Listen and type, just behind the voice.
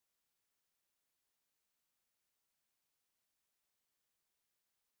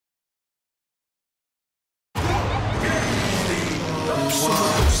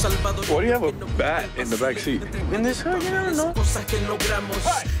Why do you have a bat in the back seat? In this hood, you never know.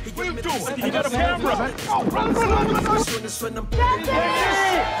 Hey, what are you doing? You got a camera. Oh, run.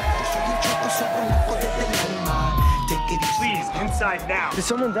 Please, inside now. Did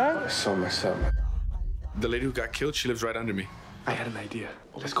someone die? That's so messed up. The lady who got killed, she lives right under me. I had an idea.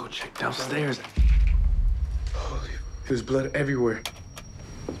 Let's go check downstairs. Holy, there's blood everywhere.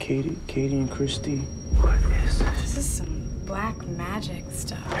 Katie and Christy. What is this? This is some black magic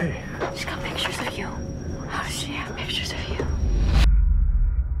stuff. Hey. She's got pictures of you. How does she have pictures of you?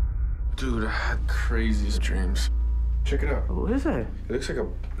 Dude, I had crazy dreams. Check it out. What is that? It looks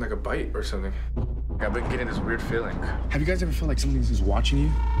like a bite or something. I've been getting this weird feeling. Have you guys ever felt like somebody's just watching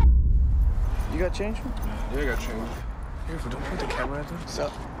you? You got change? Yeah, I got changed. Careful, don't point the camera at them. What's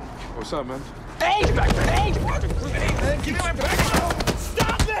up? What's up, man? Hey, get back there! Hey! Hey, get my back!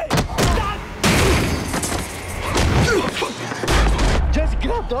 Stop it! Stop! Jesse,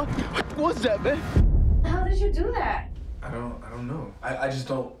 get up, dog. What was that, man? How did you do that? I don't know. I just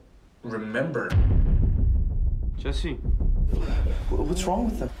don't remember. Jesse, what's wrong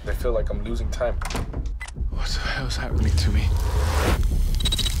with them? I feel like I'm losing time. What the hell is happening to me?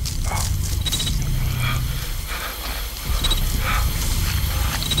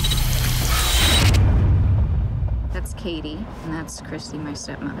 That's Katie, and that's Christy, my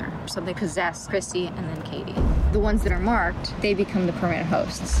stepmother. So they possess Christy and then Katie. The ones that are marked, they become the permanent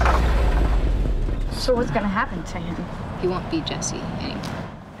hosts. So what's gonna happen to him? He won't be Jesse anymore.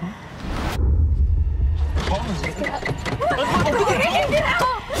 Get out!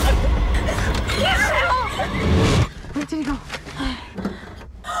 Where did he go?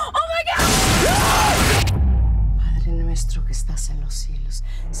 Oh my God! Padre nuestro que estás en los cielos.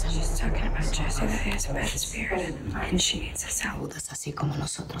 She's talking about Jesse that has a bad spirit and she needs us out. Saludas así como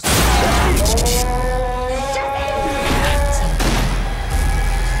nosotros.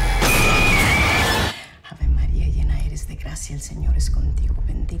 Ave María, llena eres de gracia, el Señor es contigo.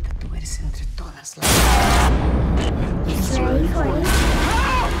 Bendita tú eres entre todas las